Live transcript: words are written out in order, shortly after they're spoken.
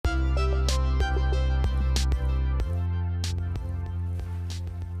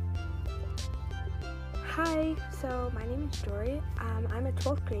Hi, so my name is Jory. I'm a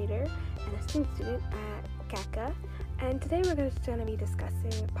 12th grader and a STEM student at CACA, and today we're going to be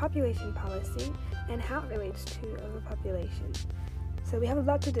discussing population policy and how it relates to overpopulation. So we have a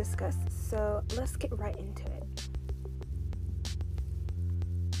lot to discuss, so let's get right into it.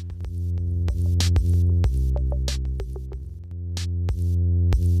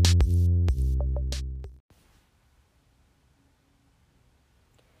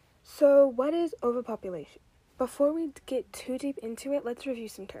 So what is overpopulation? Before we get too deep into it, let's review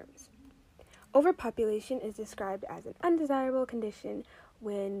some terms. Overpopulation is described as an undesirable condition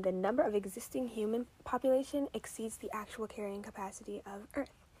when the number of existing human population exceeds the actual carrying capacity of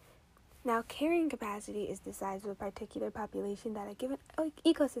Earth. Now, carrying capacity is the size of a particular population that a given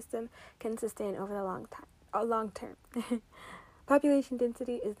ecosystem can sustain over the long term. Population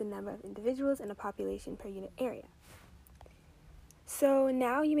density is the number of individuals in a population per unit area. So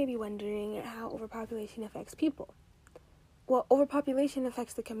now you may be wondering how overpopulation affects people. Well, overpopulation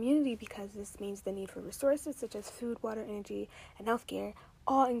affects the community because this means the need for resources such as food, water, energy, and healthcare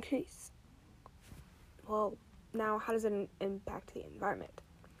all increase. Well, now how does it impact the environment?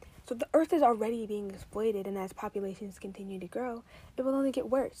 So the Earth is already being exploited, and as populations continue to grow, it will only get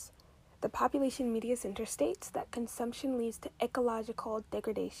worse. The Population Media Center states that consumption leads to ecological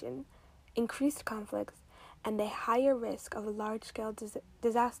degradation, increased conflicts, and a higher risk of large-scale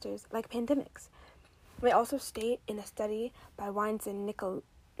disasters like pandemics. They also state in a study by Wines and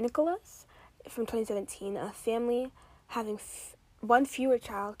Nicholas from 2017, a family having one fewer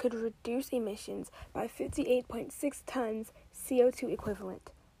child could reduce emissions by 58.6 tons CO2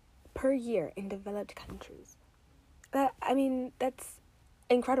 equivalent per year in developed countries. That's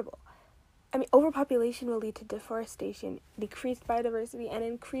incredible. Overpopulation will lead to deforestation, decreased biodiversity, and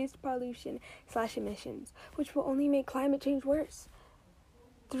increased pollution/emissions, which will only make climate change worse.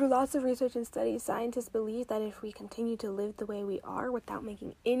 Through lots of research and studies, scientists believe that if we continue to live the way we are without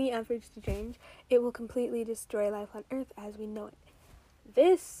making any efforts to change, it will completely destroy life on Earth as we know it.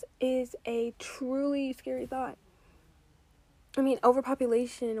 This is a truly scary thought.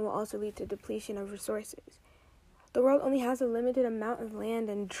 Overpopulation will also lead to depletion of resources. The world only has a limited amount of land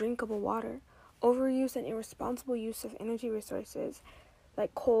and drinkable water. Overuse and irresponsible use of energy resources,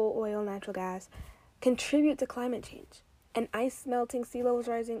 like coal, oil, natural gas, contribute to climate change. And ice melting, sea levels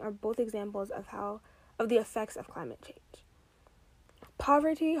rising are both examples of the effects of climate change.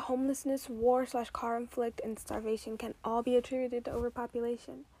 Poverty, homelessness, war/car conflict, and starvation can all be attributed to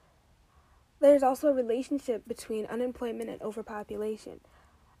overpopulation. There's also a relationship between unemployment and overpopulation.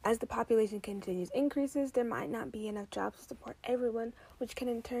 As the population continues increases, there might not be enough jobs to support everyone, which can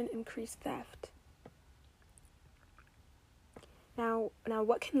in turn increase theft. Now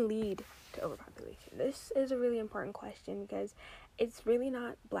what can lead to overpopulation? This is a really important question because it's really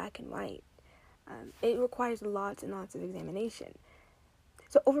not black and white. It requires lots and lots of examination.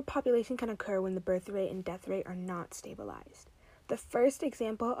 So overpopulation can occur when the birth rate and death rate are not stabilized. The first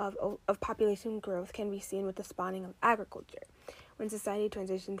example of population growth can be seen with the spawning of agriculture. When society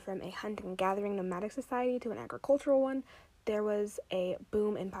transitioned from a hunting-gathering nomadic society to an agricultural one, there was a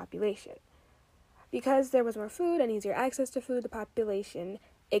boom in population. Because there was more food and easier access to food, the population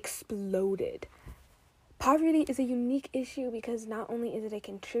exploded. Poverty is a unique issue because not only is it a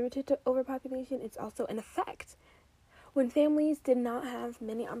contributor to overpopulation, it's also an effect. When families did not have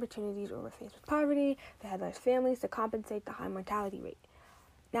many opportunities or were faced with poverty, they had less families to compensate the high mortality rate.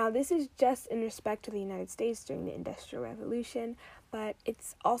 Now, this is just in respect to the United States during the Industrial Revolution, but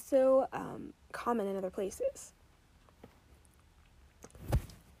it's also common in other places.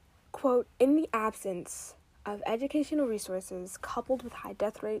 Quote, in the absence of educational resources coupled with high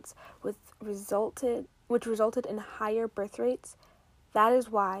death rates, which resulted in higher birth rates, that is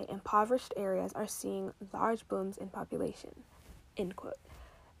why impoverished areas are seeing large booms in population, end quote.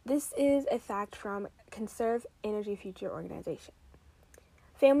 This is a fact from Conserve Energy Future organization.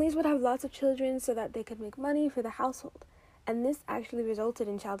 Families would have lots of children so that they could make money for the household, and this actually resulted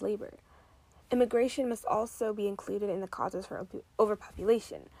in child labor. Immigration must also be included in the causes for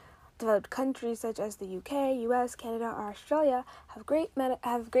overpopulation. Developed countries such as the UK, US, Canada, or Australia have great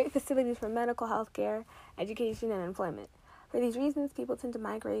facilities for medical, healthcare, education, and employment. For these reasons, people tend to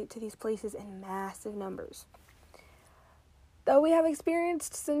migrate to these places in massive numbers. Though we have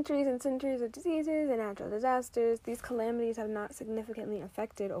experienced centuries and centuries of diseases and natural disasters, these calamities have not significantly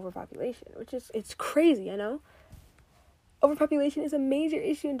affected overpopulation, it's crazy, Overpopulation is a major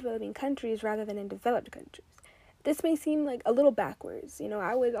issue in developing countries rather than in developed countries. This may seem like a little backwards.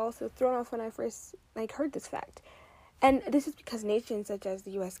 I was also thrown off when I first heard this fact. And this is because nations such as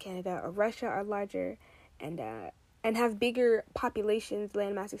the US, Canada, or Russia are larger and have bigger populations,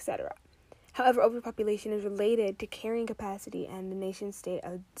 landmass, etc. However, overpopulation is related to carrying capacity and the nation's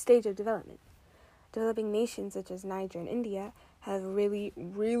stage of development. Developing nations such as Niger and India have really,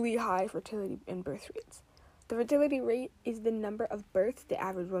 really high fertility and birth rates. The fertility rate is the number of births the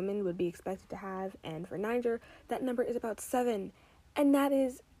average woman would be expected to have, and for Niger, that number is about 7, and that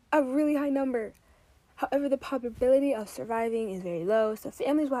is a really high number. However, the probability of surviving is very low, so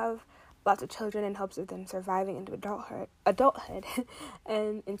families will have lots of children in hopes of them surviving into adulthood,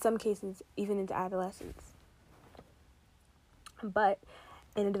 and in some cases, even into adolescence. But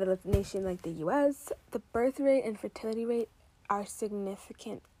in a developed nation like the U.S., the birth rate and fertility rate are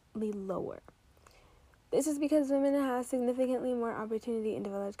significantly lower. This is because women have significantly more opportunity in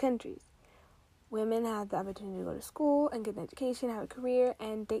developed countries. Women have the opportunity to go to school and get an education, have a career,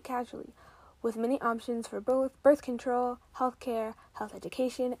 and date casually, with many options for both birth control, healthcare, health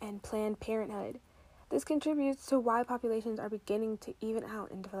education, and Planned Parenthood. This contributes to why populations are beginning to even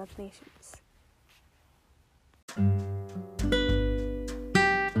out in developed nations.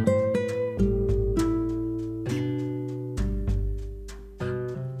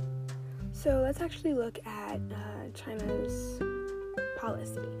 So let's actually look at China's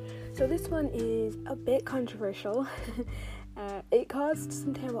policy. So this one is a bit controversial. It caused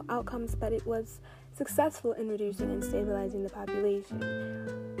some terrible outcomes, but it was successful in reducing and stabilizing the population.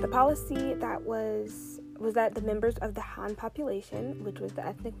 The policy that was that the members of the Han population, which was the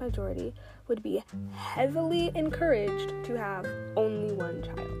ethnic majority, would be heavily encouraged to have only one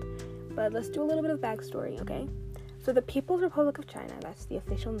child. But let's do a little bit of backstory, okay? So the People's Republic of China, that's the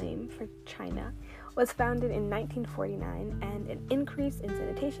official name for China, was founded in 1949, and an increase in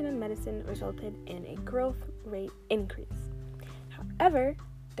sanitation and medicine resulted in a growth rate increase. However,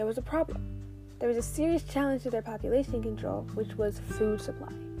 there was a problem. There was a serious challenge to their population control, which was food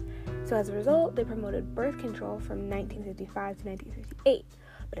supply. So as a result, they promoted birth control from 1955 to 1958.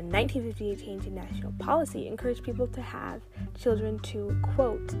 But a 1958 change in national policy encouraged people to have children to,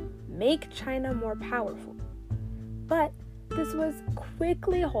 quote, make China more powerful. But this was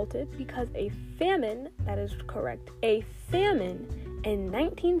quickly halted because a famine, that is correct, a famine in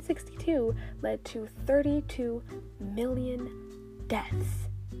 1962 led to 32 million deaths.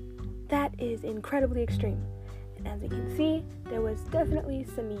 That is incredibly extreme. And as we can see, there was definitely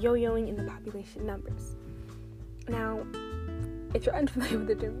some yo-yoing in the population numbers. Now, if you're unfamiliar with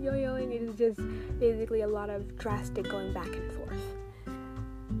the term yo-yoing, it is just basically a lot of drastic going back and forth.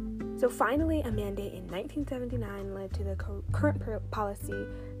 So finally, a mandate in 1979 led to the current policy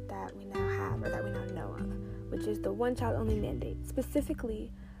that we now have, or that we now know of, which is the one-child-only mandate,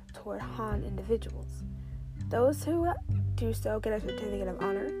 specifically toward Han individuals. Those who do so get a certificate of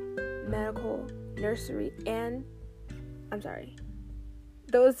honor, medical, nursery,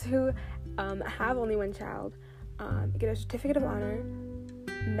 those who have only one child get a certificate of honor,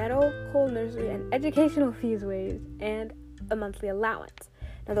 medical, nursery, and educational fees waived, and a monthly allowance.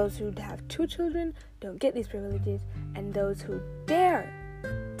 Now, those who have 2 children don't get these privileges, and those who dare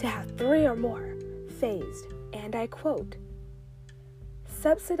to have 3 or more phased, and I quote,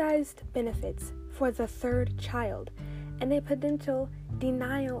 subsidized benefits for the 3rd child and a potential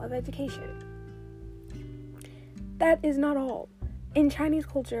denial of education. That is not all. In Chinese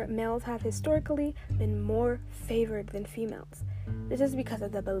culture, males have historically been more favored than females. This is because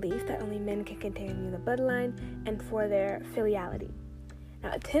of the belief that only men can continue the bloodline and for their filiality.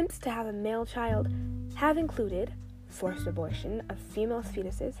 Now, attempts to have a male child have included forced abortion of female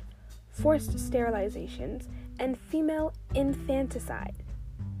fetuses, forced sterilizations, and female infanticide.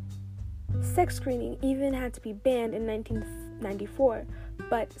 Sex screening even had to be banned in 1994,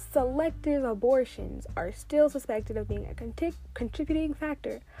 but selective abortions are still suspected of being a contributing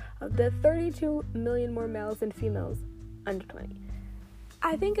factor of the 32 million more males than females under 20.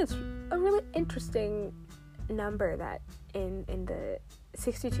 I think it's a really interesting number that in the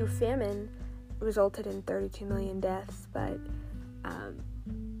 62 famine resulted in 32 million deaths, but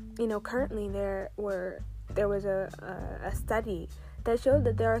currently there was a study that showed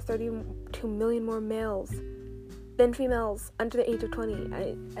that there are 32 million more males than females under the age of 20.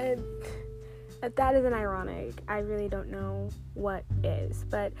 That isn't ironic. I really don't know what is,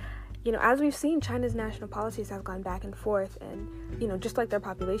 but as we've seen, China's national policies have gone back and forth, and just like their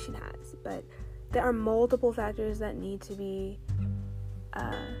population has, but there are multiple factors that need to be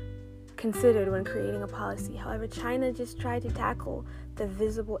considered when creating a policy. However, China just tried to tackle the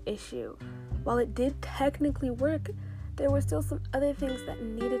visible issue. While it did technically work, there were still some other things that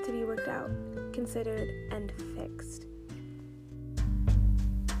needed to be worked out, considered, and fixed.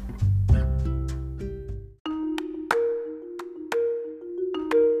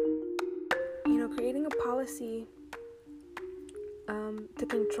 Creating a policy to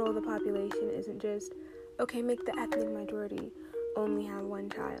control the population isn't just, okay, make the ethnic majority only have one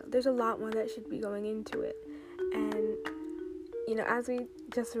child. There's a lot more that should be going into it. And, as we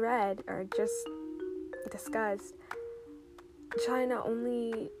just read or just discussed, China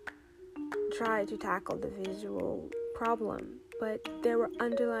only tried to tackle the visual problem, but there were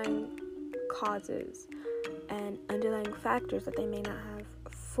underlying causes and underlying factors that they may not have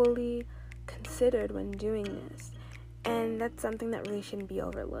fully considered when doing this. And that's something that really shouldn't be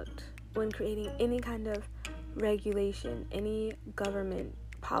overlooked when creating any kind of regulation, any government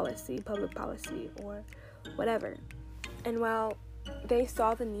policy, public policy, or whatever. And while they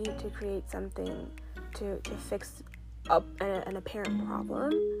saw the need to create something to fix up an apparent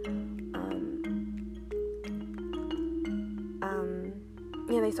problem,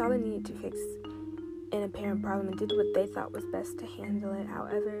 they saw the need to fix an apparent problem and did what they thought was best to handle it.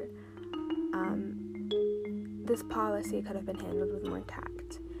 However, this policy could have been handled with more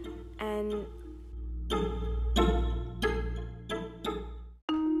tact. And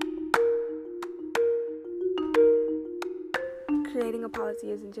creating a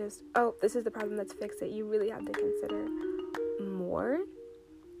policy isn't just, oh, this is the problem, let's fix it. You really have to consider more.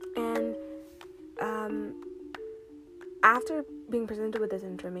 And after being presented with this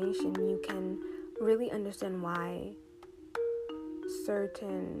information, you can really understand why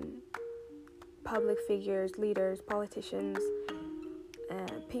certain public figures, leaders, politicians,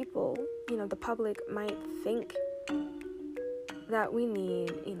 people, the public might think that we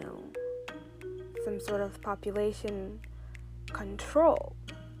need, some sort of population control.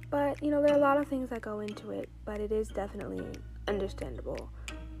 But, there are a lot of things that go into it, but it is definitely understandable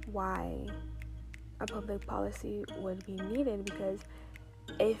why a public policy would be needed, because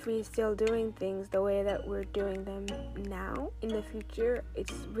if we're still doing things the way that we're doing them now, in the future,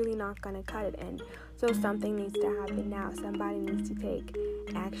 it's really not going to cut it. And so something needs to happen now. Somebody needs to take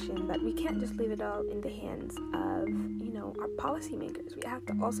action. But we can't just leave it all in the hands of, our policymakers. We have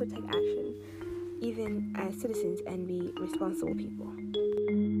to also take action, even as citizens, and be responsible people.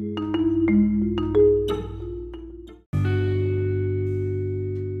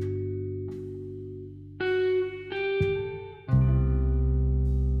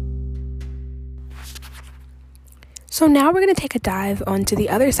 So now we're going to take a dive onto the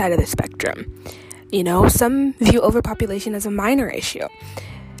other side of the spectrum. Some view overpopulation as a minor issue.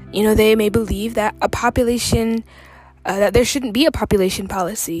 They may believe that that there shouldn't be a population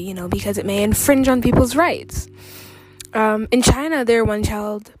policy, because it may infringe on people's rights. In China, their one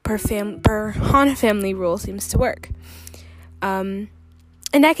child per Han family rule seems to work. And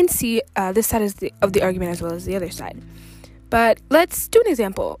I can see this side of the argument as well as the other side. But let's do an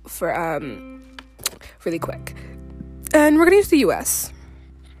example for really quick. And we're going to use the U.S.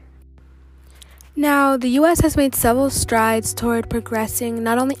 Now, the U.S. has made several strides toward progressing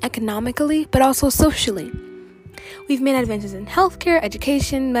not only economically, but also socially. We've made advances in healthcare,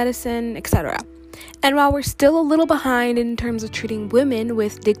 education, medicine, etc. And while we're still a little behind in terms of treating women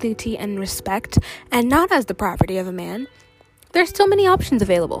with dignity and respect, and not as the property of a man, there are still many options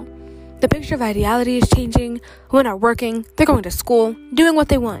available. The picture of ideality is changing. Women are working, they're going to school, doing what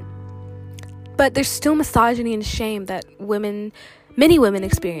they want. But there's still misogyny and shame that many women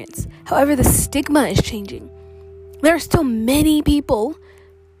experience. However, the stigma is changing. There are still many people,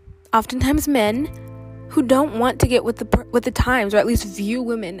 oftentimes men, who don't want to get with the times, or at least view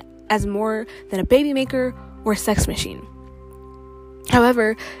women as more than a baby maker or a sex machine.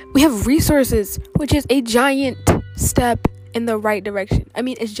 However, we have resources, which is a giant step in the right direction. I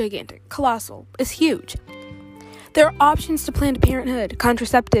mean, it's gigantic, colossal, it's huge. There are options to Planned Parenthood,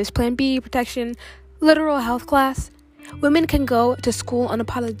 contraceptives, Plan B, protection, literal health class. Women can go to school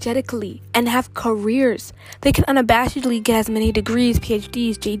unapologetically and have careers. They can unabashedly get as many degrees,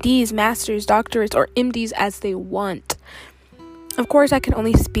 PhDs, JDs, masters, doctorates, or MDs as they want. Of course, I can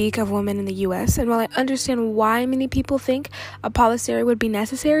only speak of women in the U.S., and while I understand why many people think a policy would be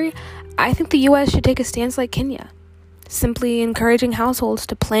necessary, I think the U.S. should take a stance like Kenya, simply encouraging households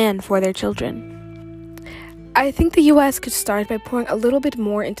to plan for their children. I think the U.S. could start by pouring a little bit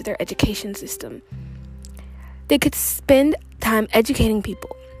more into their education system. They could spend time educating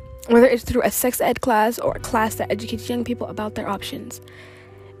people, whether it's through a sex ed class or a class that educates young people about their options.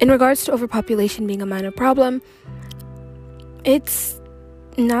 In regards to overpopulation being a minor problem, it's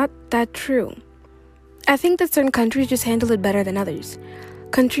not that true. I think that certain countries just handle it better than others.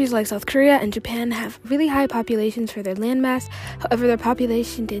 Countries like South Korea and Japan have really high populations for their landmass. However, their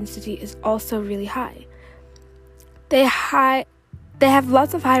population density is also really high. They have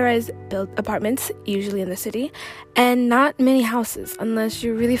lots of high-rise built apartments, usually in the city, and not many houses unless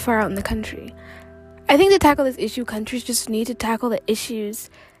you're really far out in the country. I think to tackle this issue, countries just need to tackle the issues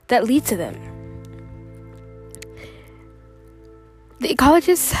that lead to them. The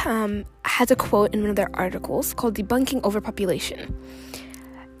Ecologist has a quote in one of their articles called Debunking Overpopulation.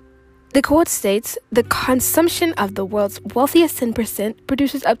 The quote states, "The consumption of the world's wealthiest 10%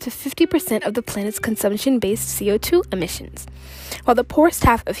 produces up to 50% of the planet's consumption-based CO2 emissions, while the poorest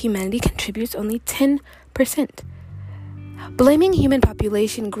half of humanity contributes only 10%. Blaming human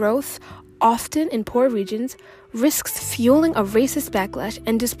population growth, often in poor regions, risks fueling a racist backlash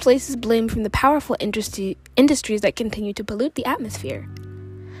and displaces blame from the powerful industries that continue to pollute the atmosphere."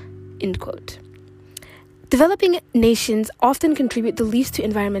 End quote. Developing nations often contribute the least to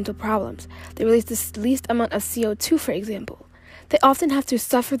environmental problems. They release the least amount of CO2, for example. They often have to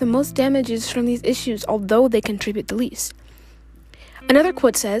suffer the most damages from these issues, although they contribute the least. Another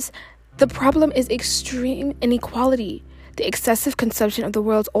quote says, "The problem is extreme inequality, the excessive consumption of the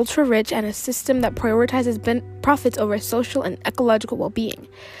world's ultra-rich, and a system that prioritizes profits over social and ecological well-being.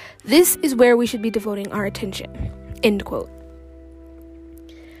 This is where we should be devoting our attention." End quote.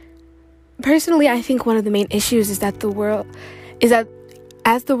 Personally, I think one of the main issues is that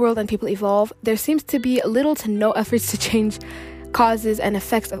as the world and people evolve, there seems to be little to no efforts to change causes and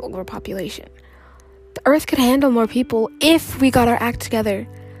effects of overpopulation. The Earth could handle more people if we got our act together.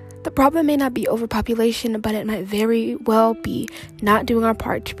 The problem may not be overpopulation, but it might very well be not doing our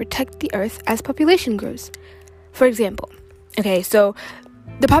part to protect the Earth as population grows. For example, so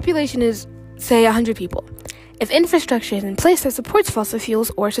the population is, say, 100 people. If infrastructure is in place that supports fossil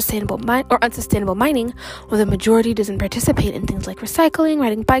fuels or unsustainable mining, or the majority doesn't participate in things like recycling,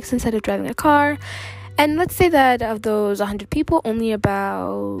 riding bikes instead of driving a car, and let's say that of those 100 people, only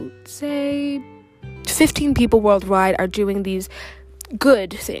about, say, 15 people worldwide are doing these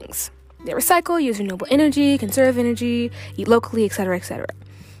good things. They recycle, use renewable energy, conserve energy, eat locally, etc., etc.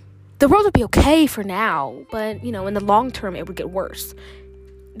 The world would be okay for now, but, in the long term, it would get worse.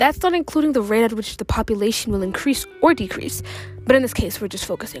 That's not including the rate at which the population will increase or decrease, but in this case, we're just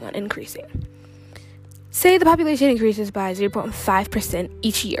focusing on increasing. Say the population increases by 0.5%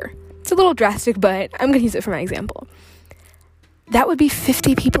 each year. It's a little drastic, but I'm going to use it for my example. That would be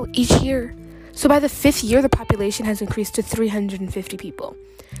 50 people each year. So by the 5th year, the population has increased to 350 people.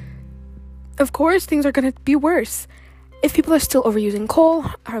 Of course, things are going to be worse. If people are still overusing coal,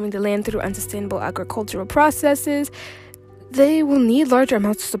 harming the land through unsustainable agricultural processes, they will need larger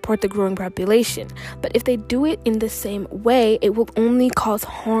amounts to support the growing population. But if they do it in the same way, it will only cause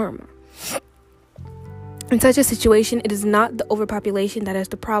harm. In such a situation, it is not the overpopulation that is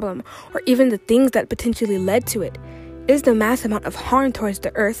the problem, or even the things that potentially led to it. It is the mass amount of harm towards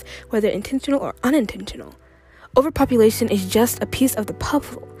the Earth, whether intentional or unintentional. Overpopulation is just a piece of the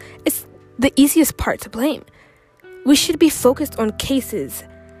puzzle. It's the easiest part to blame. We should be focused on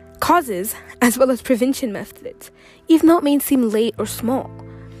causes, as well as prevention methods, even though it may seem late or small.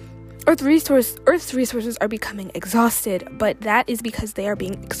 Earth's resources are becoming exhausted, but that is because they are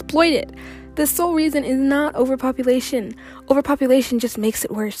being exploited. The sole reason is not overpopulation. Overpopulation just makes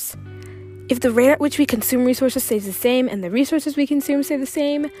it worse. If the rate at which we consume resources stays the same and the resources we consume stay the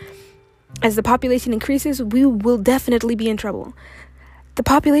same, as the population increases, we will definitely be in trouble. The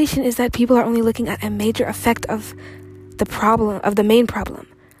population is that people are only looking at a major effect of the main problem,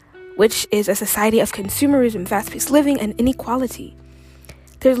 which is a society of consumerism, fast-paced living, and inequality.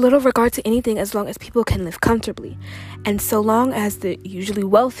 There's little regard to anything as long as people can live comfortably. And so long as the usually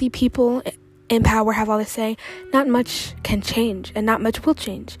wealthy people in power have all to say, not much can change, and not much will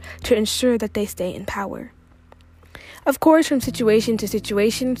change to ensure that they stay in power. Of course, from situation to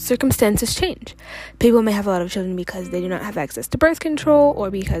situation, circumstances change. People may have a lot of children because they do not have access to birth control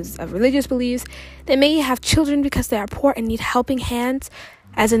or because of religious beliefs. They may have children because they are poor and need helping hands,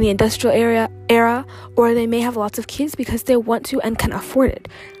 as in the industrial era, or they may have lots of kids because they want to and can afford it.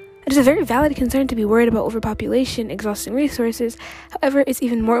 It is a very valid concern to be worried about overpopulation, exhausting resources. However, it's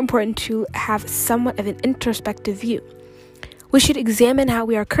even more important to have somewhat of an introspective view. We should examine how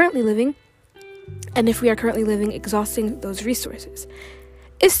we are currently living, and if we are currently living exhausting those resources.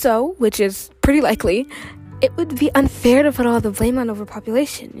 If so, which is pretty likely, it would be unfair to put all the blame on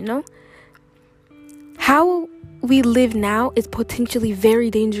overpopulation, How we live now is potentially very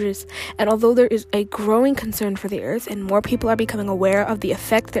dangerous, and although there is a growing concern for the Earth and more people are becoming aware of the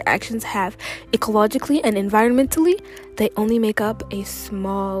effect their actions have ecologically and environmentally, they only make up a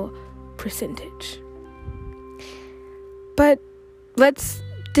small percentage. But let's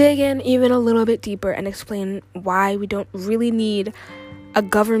dig in even a little bit deeper and explain why we don't really need a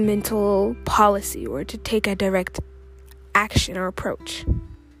governmental policy or to take a direct action or approach.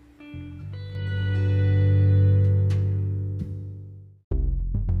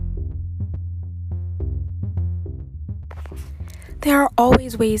 There are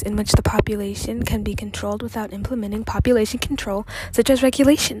always ways in which the population can be controlled without implementing population control, such as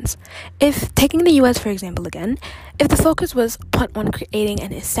regulations. If, taking the US for example again, if the focus was put on creating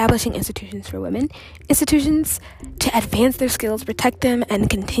and establishing institutions for women, institutions to advance their skills, protect them, and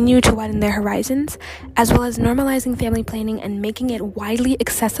continue to widen their horizons, as well as normalizing family planning and making it widely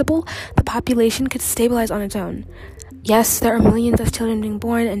accessible, the population could stabilize on its own. Yes, there are millions of children being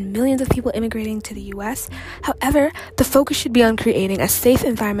born and millions of people immigrating to the US. However, the focus should be on creating a safe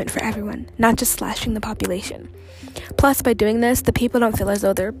environment for everyone, not just slashing the population. Plus, by doing this, the people don't feel as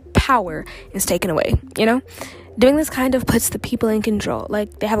though their power is taken away, Doing this kind of puts the people in control,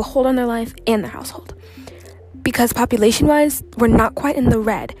 like they have a hold on their life and their household. Because population-wise, we're not quite in the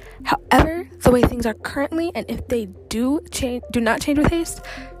red. However, the way things are currently, and if they do not change with haste,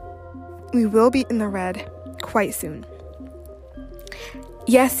 we will be in the red quite soon.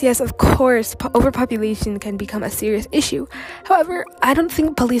 Yes, of course, overpopulation can become a serious issue. However, I don't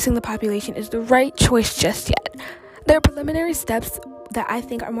think policing the population is the right choice just yet. There are preliminary steps that I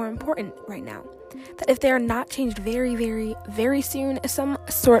think are more important right now. That if they are not changed very, very, very soon, some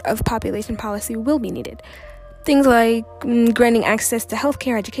sort of population policy will be needed. Things like granting access to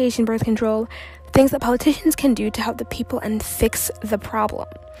healthcare, education, birth control, things that politicians can do to help the people and fix the problem.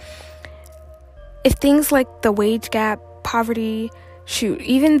 If things like the wage gap, poverty,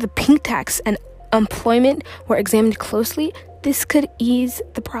 even the pink tax and employment were examined closely, this could ease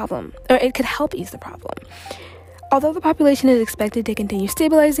the problem, or it could help ease the problem. Although the population is expected to continue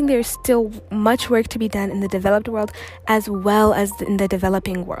stabilizing, there is still much work to be done in the developed world as well as in the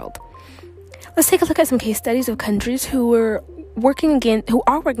developing world. Let's take a look at some case studies of countries who are working against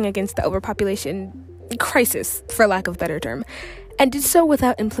the overpopulation crisis, for lack of a better term, and did so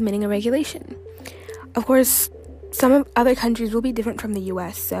without implementing a regulation. Of course, some other countries will be different from the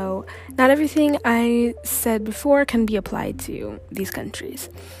US, so not everything I said before can be applied to these countries.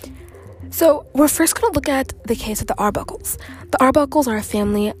 So we're first going to look at the case of the Arbuckles. The Arbuckles are a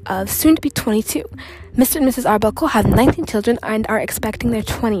family of soon to be 22. Mr. and Mrs. Arbuckle have 19 children and are expecting their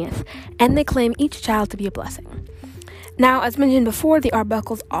 20th, and they claim each child to be a blessing. Now, as mentioned before, the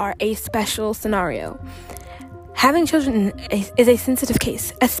Arbuckles are a special scenario. Having children is a sensitive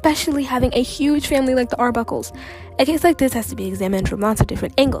case, especially having a huge family like the Arbuckles. A case like this has to be examined from lots of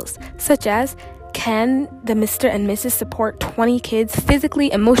different angles, such as, can the Mr. and Mrs. support 20 kids physically,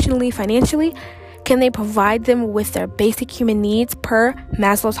 emotionally, financially? Can they provide them with their basic human needs per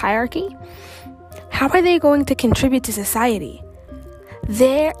Maslow's hierarchy? How are they going to contribute to society?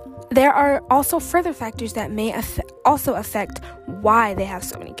 There are also further factors that may also affect why they have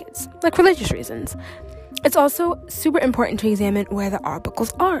so many kids, like religious reasons. It's also super important to examine where the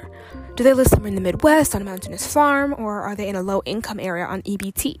Arbuckles are. Do they live somewhere in the Midwest on a mountainous farm, or are they in a low-income area on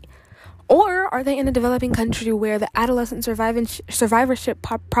EBT? Or are they in a developing country where the adolescent survivorship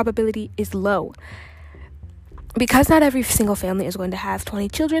probability is low? Because not every single family is going to have 20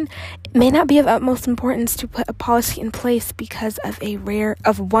 children, it may not be of utmost importance to put a policy in place because of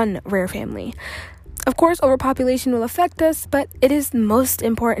one rare family. Of course, overpopulation will affect us, but it is most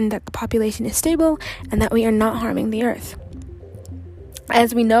important that the population is stable and that we are not harming the earth.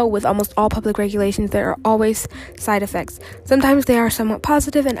 As we know, with almost all public regulations, there are always side effects. Sometimes they are somewhat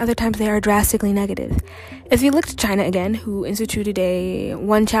positive, and other times they are drastically negative. If you look to China again, who instituted a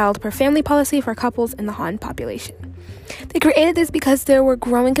one-child-per-family policy for couples in the Han population. They created this because there were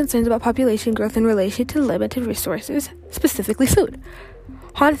growing concerns about population growth in relation to limited resources, specifically food.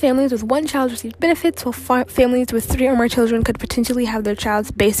 Han families with one child received benefits, while families with 3 or more children could potentially have their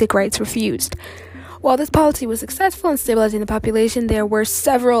child's basic rights refused. While this policy was successful in stabilizing the population, there were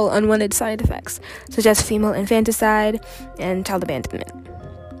several unwanted side effects, such as female infanticide and child abandonment.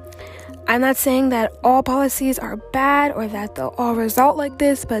 I'm not saying that all policies are bad or that they'll all result like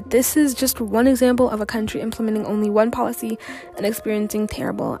this, but this is just one example of a country implementing only one policy and experiencing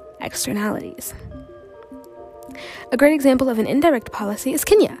terrible externalities. A great example of an indirect policy is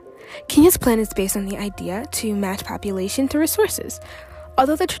Kenya. Kenya's plan is based on the idea to match population to resources.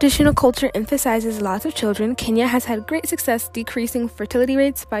 Although the traditional culture emphasizes lots of children, Kenya has had great success decreasing fertility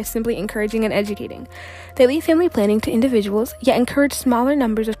rates by simply encouraging and educating. They leave family planning to individuals, yet encourage smaller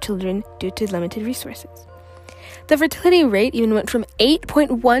numbers of children due to limited resources. The fertility rate even went from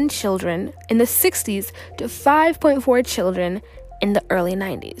 8.1 children in the 60s to 5.4 children in the early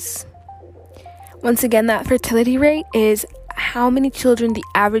 90s. Once again, that fertility rate is how many children the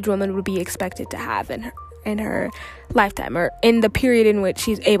average woman would be expected to have in her lifetime, or in the period in which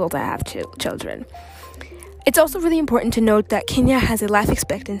she's able to have children. It's also really important to note that Kenya has a life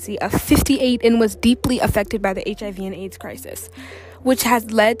expectancy of 58 and was deeply affected by the HIV and AIDS crisis, which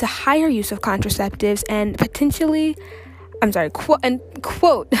has led to higher use of contraceptives and potentially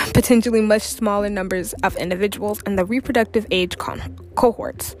potentially much smaller numbers of individuals in the reproductive age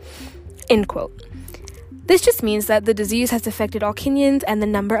cohorts, end quote. This just means that the disease has affected all Kenyans and the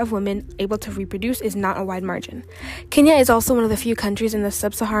number of women able to reproduce is not a wide margin. Kenya is also one of the few countries in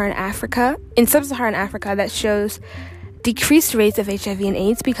sub-Saharan Africa that shows decreased rates of HIV and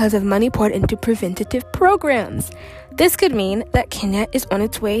AIDS because of money poured into preventative programs. This could mean that Kenya is on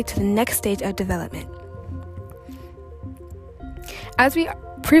its way to the next stage of development. As we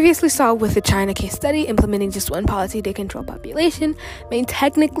previously saw with the China case study, implementing just one policy to control population may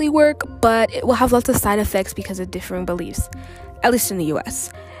technically work, but it will have lots of side effects because of differing beliefs, at least in the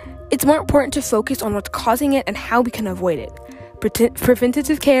US. It's more important to focus on what's causing it and how we can avoid it.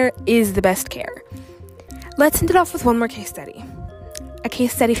 Preventative care is the best care. Let's end it off with one more case study. A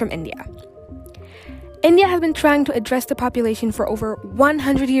case study from India. India has been trying to address the population for over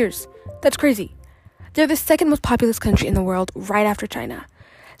 100 years. That's crazy. They're the second most populous country in the world, right after China.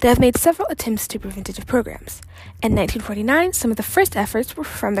 They have made several attempts to preventative programs. In 1949, some of the first efforts were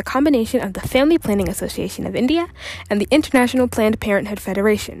from the combination of the Family Planning Association of India and the International Planned Parenthood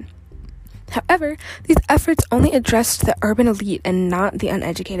Federation. However, these efforts only addressed the urban elite and not the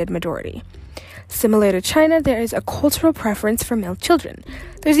uneducated majority. Similar to China, there is a cultural preference for male children.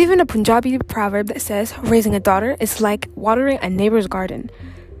 There's even a Punjabi proverb that says, raising a daughter is like watering a neighbor's garden.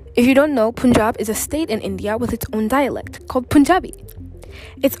 If you don't know, Punjab is a state in India with its own dialect, called Punjabi.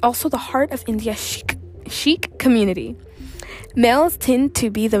 It's also the heart of India's Sikh community. Males tend to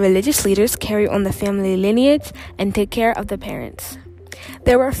be the religious leaders, carry on the family lineage, and take care of the parents.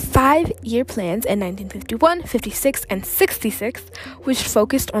 There were 5-year plans in 1951, 56, and 66, which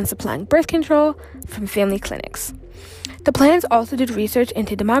focused on supplying birth control from family clinics. The plans also did research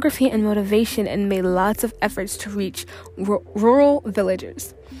into demography and motivation and made lots of efforts to reach rural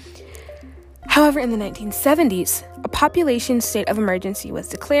villagers. However, in the 1970s, a population state of emergency was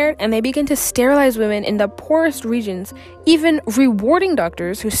declared, and they began to sterilize women in the poorest regions, even rewarding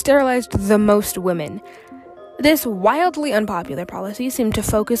doctors who sterilized the most women. This wildly unpopular policy seemed to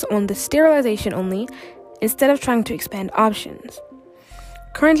focus on the sterilization only, instead of trying to expand options.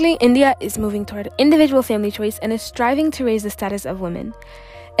 Currently, India is moving toward individual family choice and is striving to raise the status of women.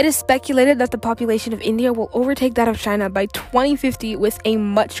 It is speculated that the population of India will overtake that of China by 2050 with a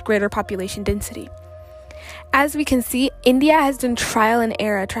much greater population density. As we can see, India has done trial and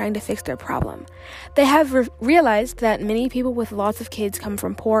error trying to fix their problem. They have realized that many people with lots of kids come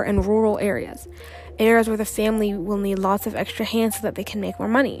from poor and rural areas where the family will need lots of extra hands so that they can make more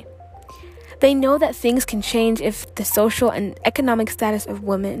money. They know that things can change if the social and economic status of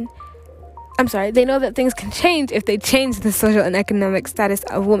women They know that things can change if they change the social and economic status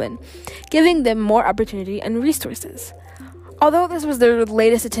of women, giving them more opportunity and resources. Although this was their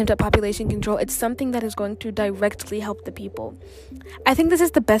latest attempt at population control, it's something that is going to directly help the people. I think this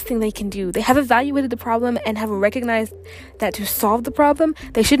is the best thing they can do. They have evaluated the problem and have recognized that to solve the problem,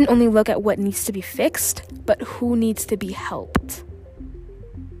 they shouldn't only look at what needs to be fixed, but who needs to be helped.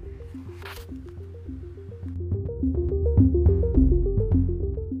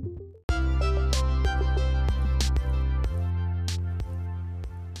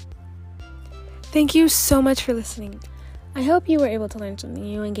 Thank you so much for listening. I hope you were able to learn something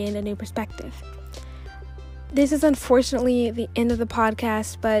new and gain a new perspective. This is unfortunately the end of the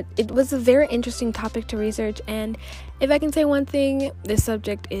podcast, but it was a very interesting topic to research, and if I can say one thing, this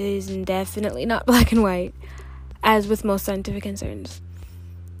subject is definitely not black and white, as with most scientific concerns.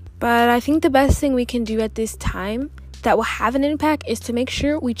 But I think the best thing we can do at this time that will have an impact is to make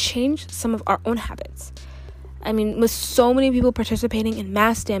sure we change some of our own habits. With so many people participating in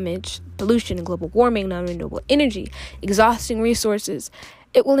mass damage, pollution, global warming, non-renewable energy, exhausting resources,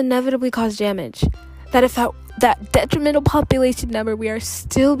 it will inevitably cause damage. That if that detrimental population number, we are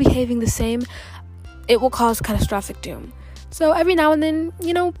still behaving the same, it will cause catastrophic doom. So every now and then,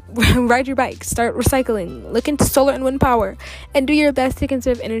 ride your bike, start recycling, look into solar and wind power, and do your best to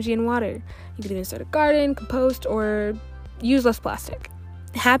conserve energy and water. You can even start a garden, compost, or use less plastic.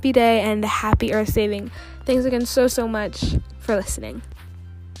 Happy day and happy earth saving. Thanks again so much for listening.